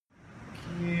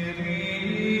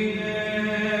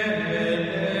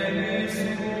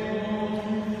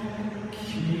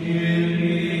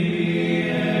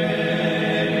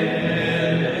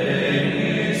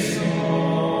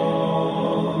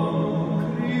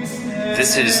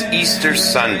This is Easter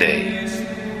Sunday,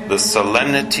 the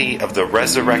solemnity of the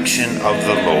resurrection of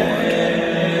the Lord.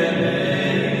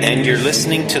 And you're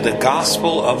listening to the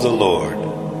Gospel of the Lord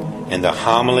in the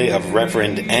homily of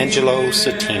Reverend Angelo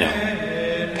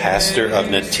Sotino, pastor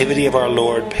of Nativity of Our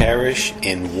Lord Parish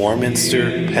in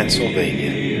Warminster,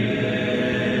 Pennsylvania.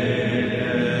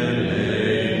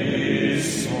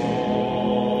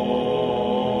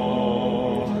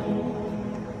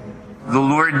 The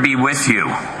Lord be with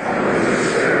you.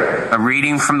 A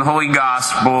reading from the Holy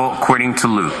Gospel according to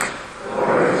Luke.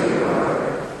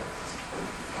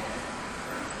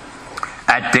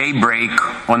 At daybreak,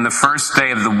 on the first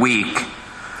day of the week,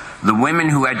 the women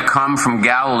who had come from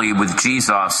Galilee with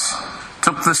Jesus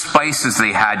took the spices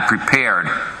they had prepared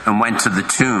and went to the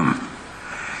tomb.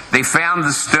 They found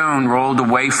the stone rolled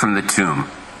away from the tomb,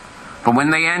 but when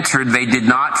they entered, they did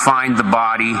not find the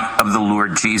body of the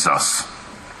Lord Jesus.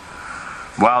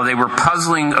 While they were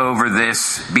puzzling over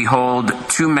this, behold,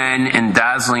 two men in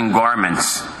dazzling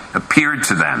garments appeared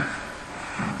to them.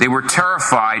 They were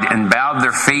terrified and bowed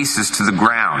their faces to the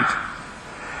ground.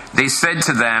 They said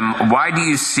to them, "Why do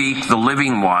you seek the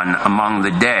living one among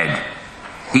the dead?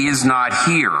 He is not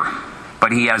here,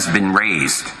 but he has been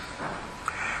raised.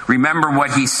 Remember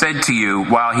what he said to you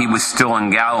while he was still in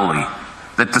Galilee,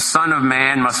 that the Son of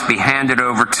Man must be handed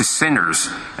over to sinners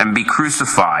and be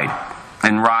crucified,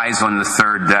 and rise on the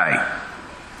third day."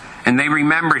 And they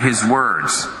remembered his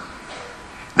words.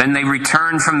 Then they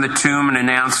returned from the tomb and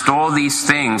announced all these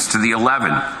things to the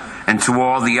 11 and to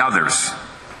all the others.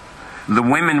 The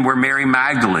women were Mary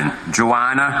Magdalene,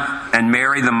 Joanna, and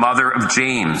Mary the mother of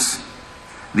James.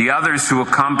 The others who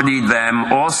accompanied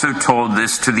them also told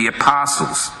this to the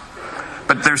apostles,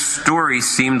 but their story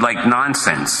seemed like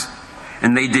nonsense,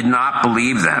 and they did not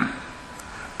believe them.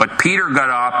 But Peter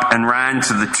got up and ran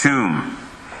to the tomb,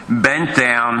 bent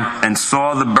down, and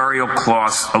saw the burial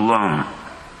cloths alone.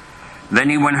 Then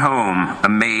he went home,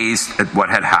 amazed at what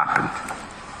had happened.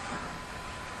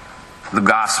 The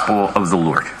Gospel of the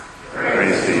Lord.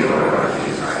 Praise to you, Lord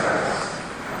Jesus.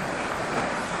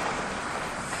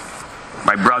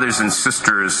 My brothers and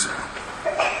sisters,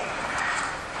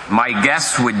 my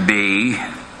guess would be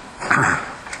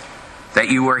that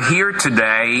you are here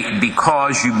today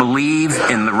because you believe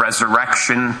in the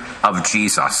resurrection of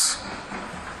Jesus,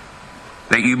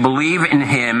 that you believe in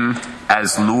him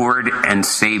as Lord and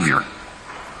Savior.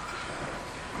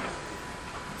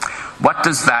 What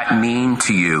does that mean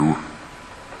to you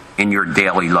in your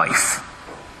daily life?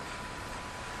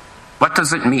 What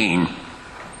does it mean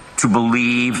to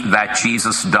believe that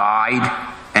Jesus died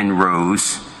and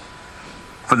rose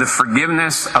for the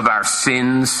forgiveness of our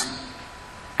sins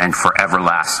and for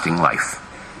everlasting life?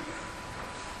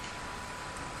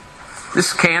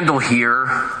 This candle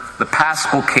here, the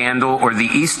Paschal candle, or the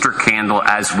Easter candle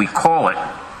as we call it,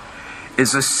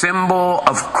 is a symbol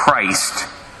of Christ,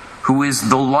 who is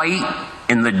the light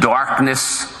in the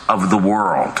darkness of the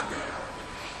world.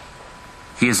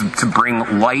 He is to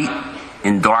bring light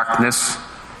in darkness,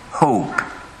 hope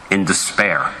in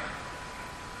despair.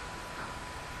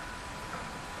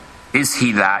 Is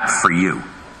he that for you?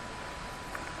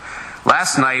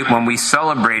 Last night, when we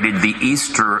celebrated the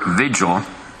Easter Vigil,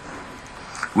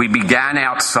 we began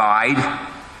outside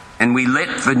and we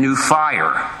lit the new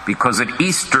fire, because at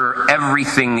Easter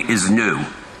everything is new.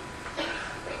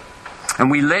 And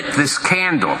we lit this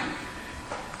candle.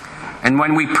 And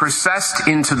when we processed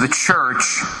into the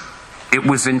church, it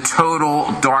was in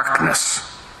total darkness.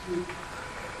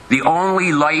 The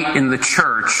only light in the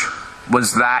church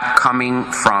was that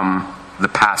coming from the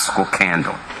Paschal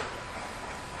candle,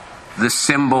 the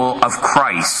symbol of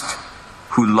Christ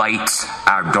who lights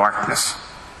our darkness.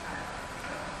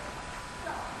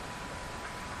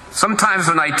 Sometimes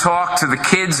when I talk to the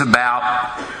kids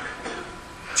about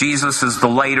Jesus as the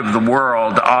light of the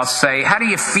world, I'll say, "How do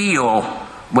you feel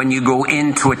when you go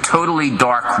into a totally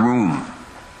dark room?"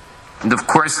 And of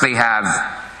course they have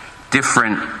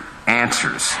different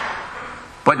answers.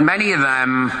 But many of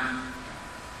them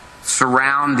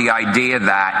surround the idea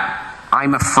that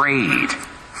I'm afraid.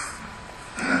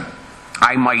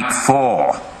 I might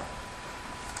fall.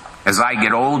 As I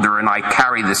get older and I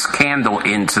carry this candle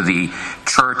into the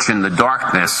church in the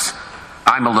darkness,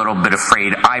 I'm a little bit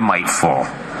afraid I might fall.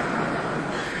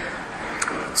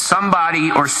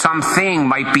 Somebody or something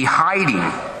might be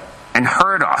hiding and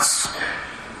hurt us.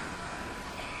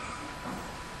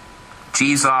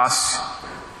 Jesus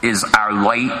is our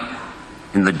light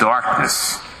in the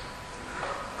darkness.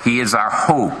 He is our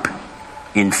hope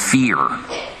in fear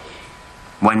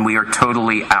when we are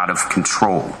totally out of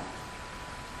control.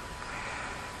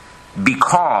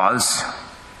 Because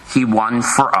he won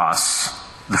for us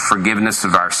the forgiveness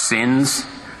of our sins,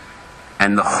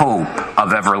 and the hope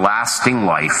of everlasting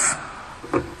life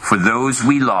for those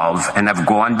we love and have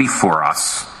gone before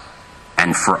us,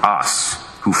 and for us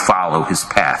who follow his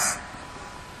path.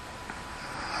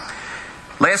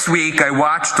 Last week I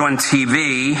watched on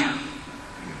TV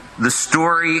the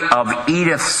story of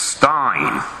Edith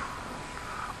Stein,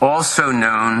 also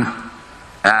known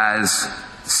as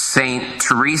Saint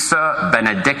Teresa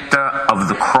Benedicta of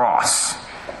the Cross.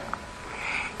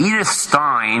 Edith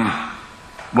Stein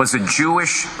was a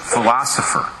Jewish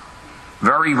philosopher,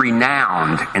 very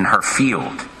renowned in her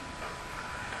field.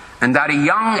 And at a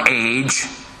young age,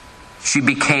 she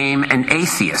became an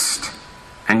atheist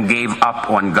and gave up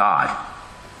on God.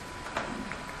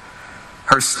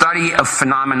 Her study of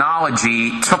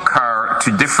phenomenology took her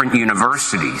to different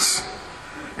universities.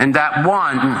 And at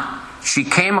one, she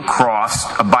came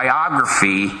across a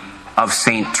biography of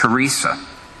Saint Teresa.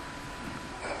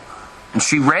 And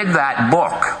she read that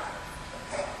book,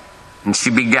 and she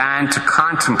began to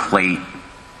contemplate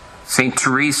Saint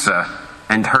Teresa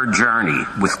and her journey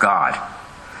with God.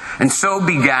 And so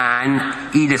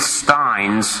began Edith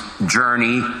Stein's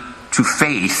journey to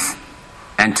faith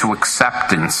and to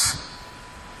acceptance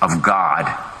of God.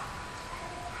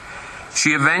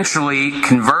 She eventually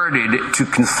converted to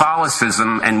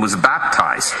Catholicism and was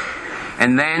baptized,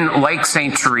 and then, like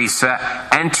Saint Teresa,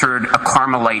 entered a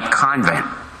Carmelite convent.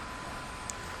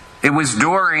 It was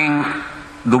during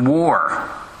the war,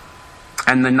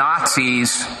 and the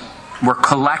Nazis were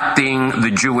collecting the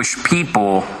Jewish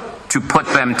people to put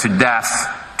them to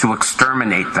death, to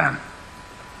exterminate them.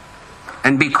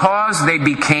 And because they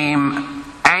became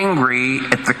angry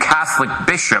at the Catholic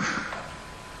bishop,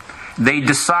 they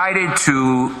decided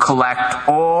to collect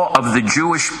all of the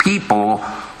Jewish people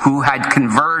who had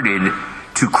converted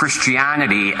to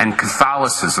Christianity and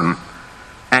Catholicism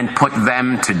and put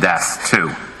them to death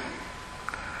too.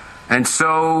 And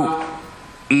so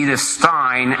Edith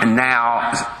Stein, and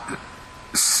now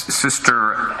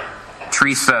Sister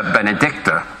Teresa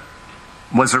Benedicta,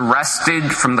 was arrested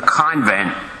from the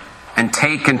convent and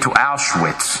taken to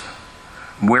Auschwitz,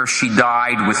 where she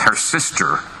died with her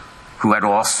sister, who had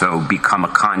also become a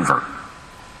convert.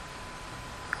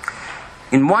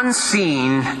 In one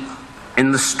scene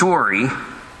in the story,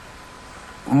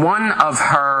 one of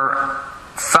her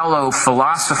fellow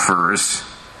philosophers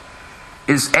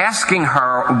is asking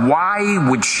her, why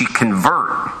would she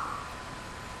convert?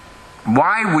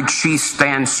 Why would she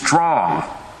stand strong?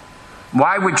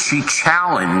 Why would she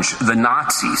challenge the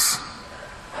Nazis?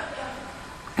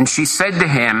 And she said to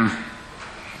him,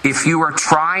 if you are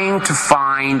trying to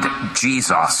find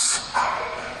Jesus,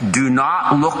 do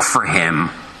not look for him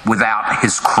without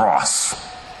his cross.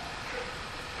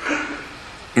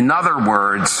 In other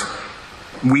words,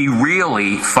 we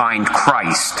really find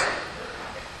Christ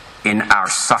in our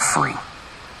suffering,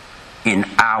 in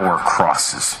our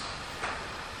crosses.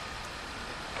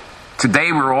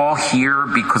 Today we're all here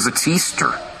because it's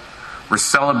Easter. We're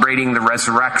celebrating the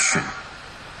resurrection.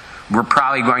 We're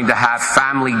probably going to have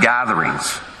family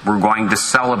gatherings. We're going to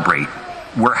celebrate.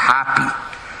 We're happy.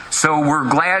 So we're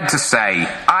glad to say,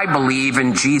 I believe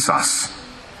in Jesus.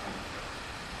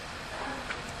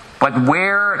 But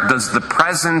where does the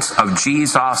presence of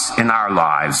Jesus in our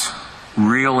lives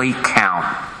really count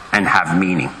and have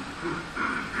meaning?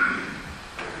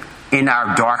 In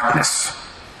our darkness,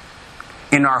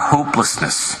 in our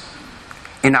hopelessness,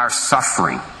 in our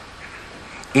suffering,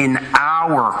 in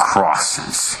our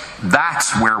crosses.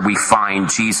 That's where we find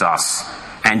Jesus,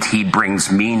 and he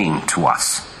brings meaning to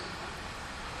us.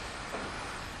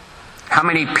 How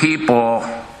many people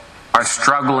are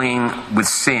struggling with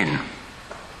sin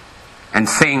and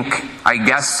think, I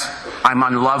guess I'm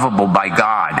unlovable by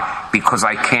God because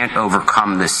I can't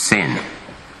overcome this sin?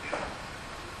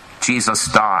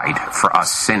 Jesus died for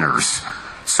us sinners.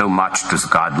 So much does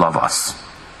God love us.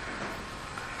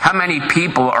 How many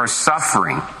people are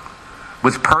suffering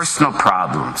with personal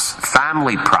problems,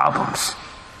 family problems?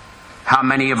 How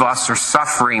many of us are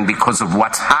suffering because of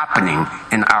what's happening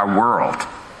in our world?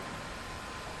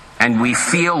 And we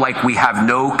feel like we have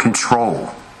no control.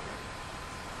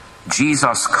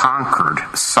 Jesus conquered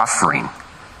suffering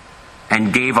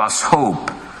and gave us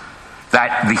hope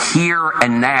that the here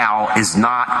and now is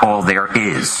not all there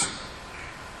is.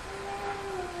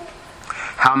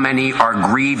 How many are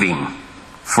grieving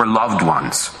for loved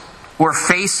ones or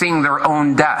facing their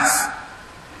own death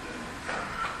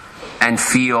and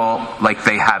feel like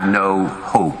they have no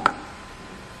hope?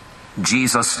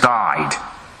 Jesus died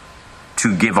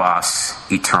to give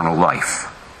us eternal life.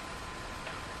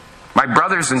 My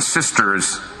brothers and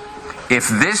sisters, if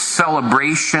this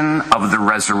celebration of the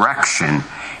resurrection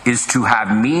is to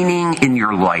have meaning in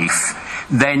your life,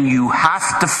 then you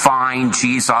have to find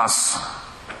Jesus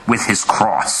with his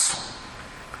cross,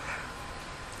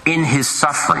 in his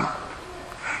suffering.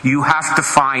 You have to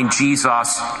find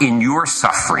Jesus in your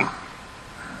suffering,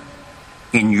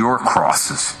 in your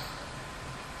crosses.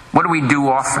 What do we do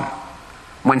often?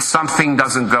 When something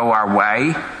doesn't go our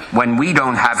way, when we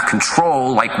don't have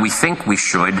control like we think we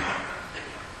should,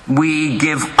 we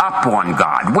give up on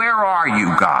God. Where are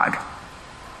you, God?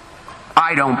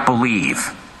 I don't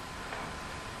believe.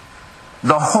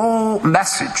 The whole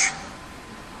message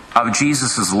of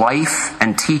Jesus' life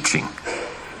and teaching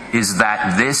is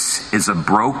that this is a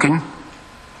broken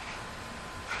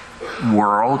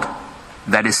world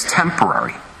that is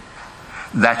temporary,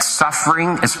 that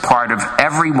suffering is part of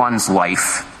everyone's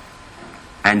life,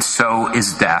 and so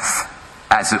is death,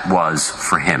 as it was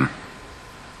for him.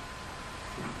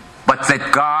 But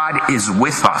that God is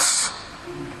with us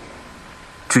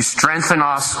to strengthen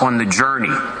us on the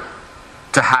journey,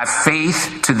 to have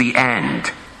faith to the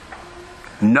end,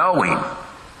 knowing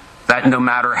that no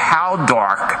matter how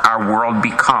dark our world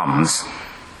becomes,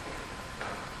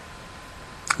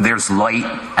 there's light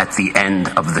at the end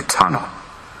of the tunnel.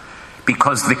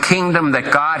 Because the kingdom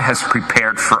that God has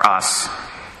prepared for us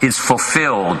is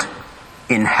fulfilled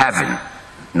in heaven,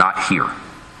 not here.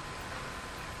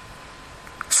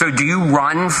 So do you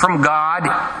run from God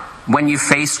when you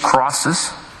face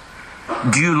crosses?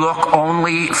 Do you look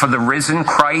only for the risen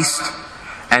Christ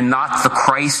and not the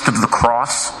Christ of the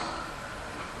cross?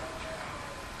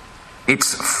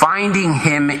 It's finding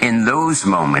him in those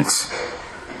moments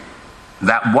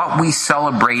that what we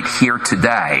celebrate here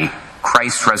today,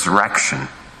 Christ's resurrection,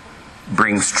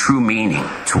 brings true meaning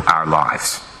to our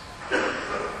lives.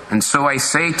 And so I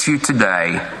say to you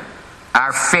today,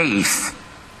 our faith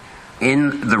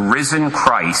in the risen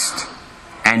Christ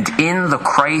and in the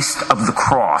Christ of the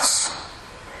cross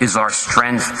is our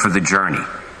strength for the journey.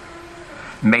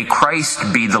 May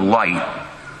Christ be the light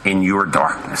in your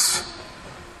darkness.